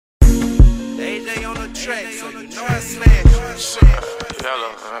track, so you know I smash shit.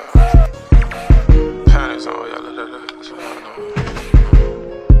 Yellow, panties on yellow, that's what I know.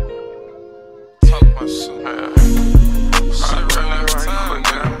 Talk my shit, man. Shit right every time,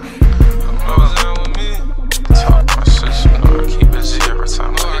 nigga. Come on down with me. Talk my shit, you know I keep it G every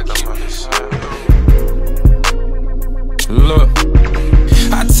time I hit them shit. Look,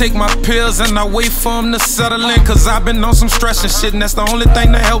 I take my pills and I wait for them to settle in, cause I've been on some stress and shit, and that's the only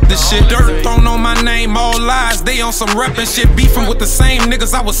thing that help this shit. Dirt thrown on my name, all lies, they on some reppin' shit. Beefing with the same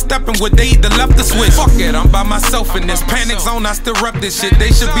niggas I was stepping with, they either left the switch. Fuck it, I'm by myself in this panic zone, I still rep this shit.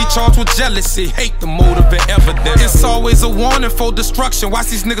 They should be charged with jealousy, hate the motive and evidence. It's always a warning for destruction, watch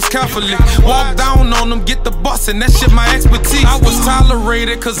these niggas carefully. Walk down on them, get the bus, and that shit my expertise. I was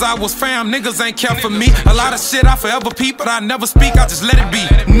tolerated cause I was fam, niggas ain't care for me. A lot of shit I forever peep, but I never speak, I just let it be.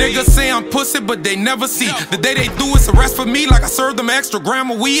 Niggas say I'm pussy, but they never see. The day they do it's a rest for me, like I served them an extra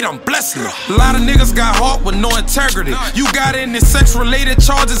gram of weed, I'm blessing them. A lot of niggas got heart with no integrity. You got any sex-related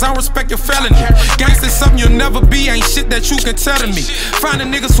charges, I respect your felony. Gangsta's something you'll never be, ain't shit that you can tell to me.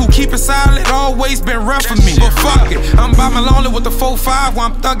 Finding niggas who keep it silent, always been rare for me. But fuck it, I'm by my lonely with the 4-5 while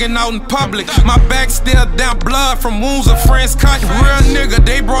I'm thugging out in public. My back still down blood from wounds of friends cut. Real nigga,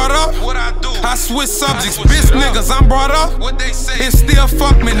 they brought up what I do. I switch subjects, bitch niggas, I'm brought up what they say. It still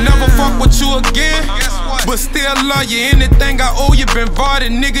fuck me, never fuck with you again, but still love you. Anything I owe you been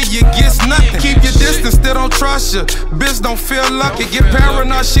voided, nigga, you get nothing. Keep your distance, still don't trust you. Bitch don't feel lucky, get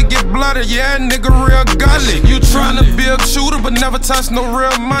paranoid, shit get blooded. Yeah, nigga real gully. You tryna be a shooter, but never touch no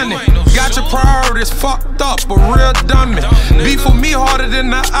real money. Got your priorities fucked up, but real dummy. Beef for me harder than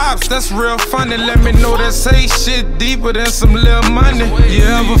the ops, that's real funny. Let me know that say shit deeper than some little money. You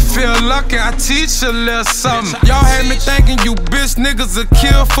ever feel lucky? I teach you a little something. Y'all had me thinking you bitch niggas a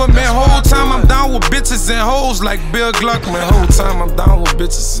kill for me. Whole time I'm down with bitches and hoes like Bill GLUCKMAN. Whole time I'm down with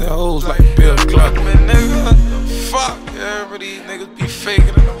bitches and hoes like Bill GLUCKMAN, nigga. Fuck, yeah, but these niggas be faking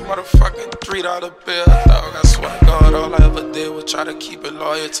in a motherfucking $3 bill, dog. I swear to God, all I ever did was try to keep it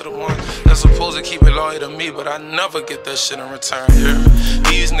loyal to the one that's supposed to keep it loyal to me, but I never get that shit in return, you hear me?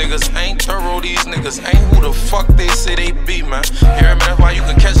 These niggas ain't thorough, these niggas ain't who the fuck they say they be, man. You hear me? That's why you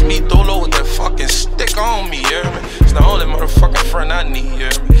can catch me dolo with that fucking stick on me, you hear me? It's the only motherfucking friend I need, you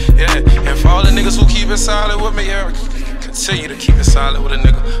hear me? Yeah, and for all the niggas who keep it solid with me, you hear me? Continue to keep it solid with a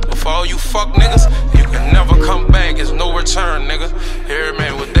nigga. But for all you fuck niggas, you can never come back, it's no return, nigga. Here,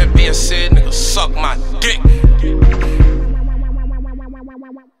 man, with that being said, nigga, suck my dick.